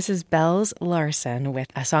 Okay, this is Bells Larsen with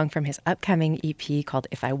a song from his upcoming EP called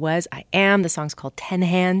If I Was, I Am. The song's called 10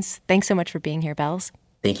 Hands. Thanks so much for being here, Bells.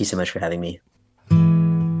 Thank you so much for having me.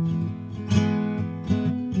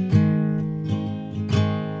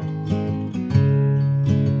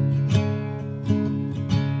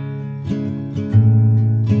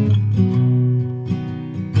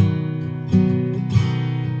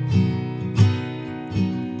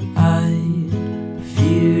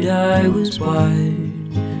 I was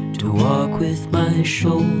wired to walk with my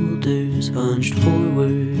shoulders hunched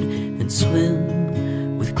forward and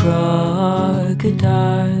swim with crocodiles.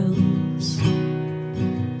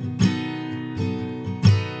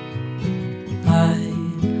 I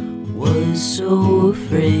was so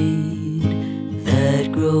afraid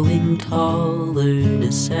that growing taller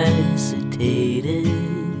necessitated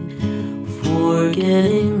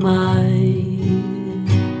forgetting my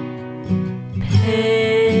pain.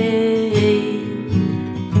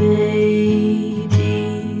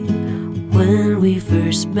 When we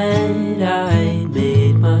first met, I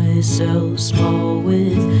made myself small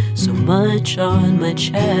with so much on my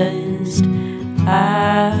chest.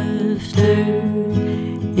 After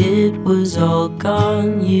it was all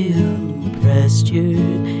gone, you pressed your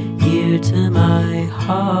ear to my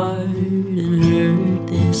heart and heard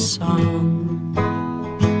this song.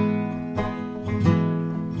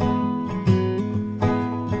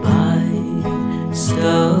 My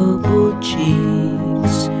stubble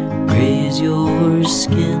cheeks graze your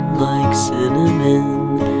skin like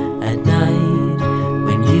cinnamon at night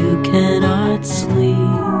when you cannot sleep.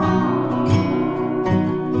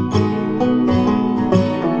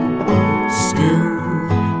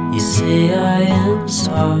 Still, you say I am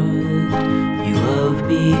soft. You love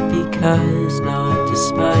me because, not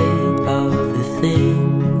despite of the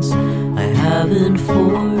things I haven't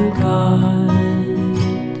forgot.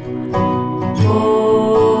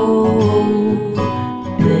 Oh,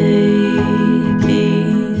 baby,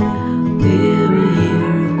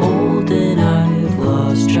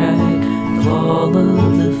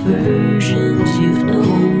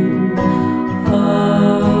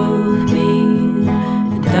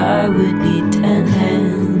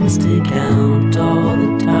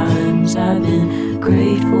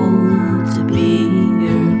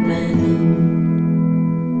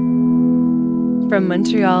 From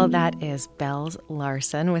Montreal, that is Bells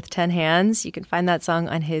Larsen with 10 Hands. You can find that song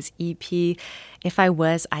on his EP, If I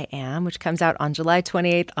Was, I Am, which comes out on July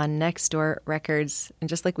 28th on Next Door Records. And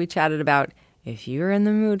just like we chatted about, if you're in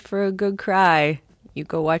the mood for a good cry, you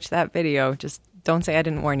go watch that video. Just don't say I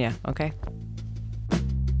didn't warn you, okay?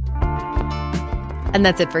 And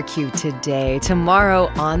that's it for Q today.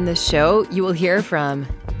 Tomorrow on the show, you will hear from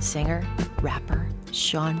singer, rapper,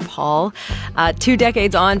 Sean Paul. 2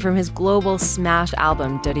 decades on from his global smash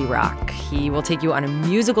album, Duddy Rock. He will take you on a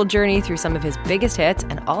musical journey through some of his biggest hits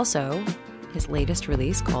and also his latest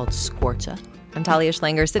release called Scorcha. I'm Talia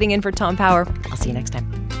Schlanger, sitting in for Tom Power. I'll see you next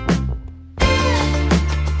time.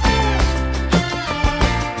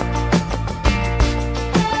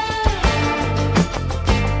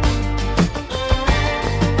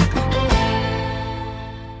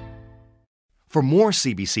 For more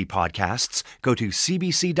CBC podcasts, go to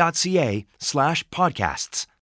cbc.ca/podcasts.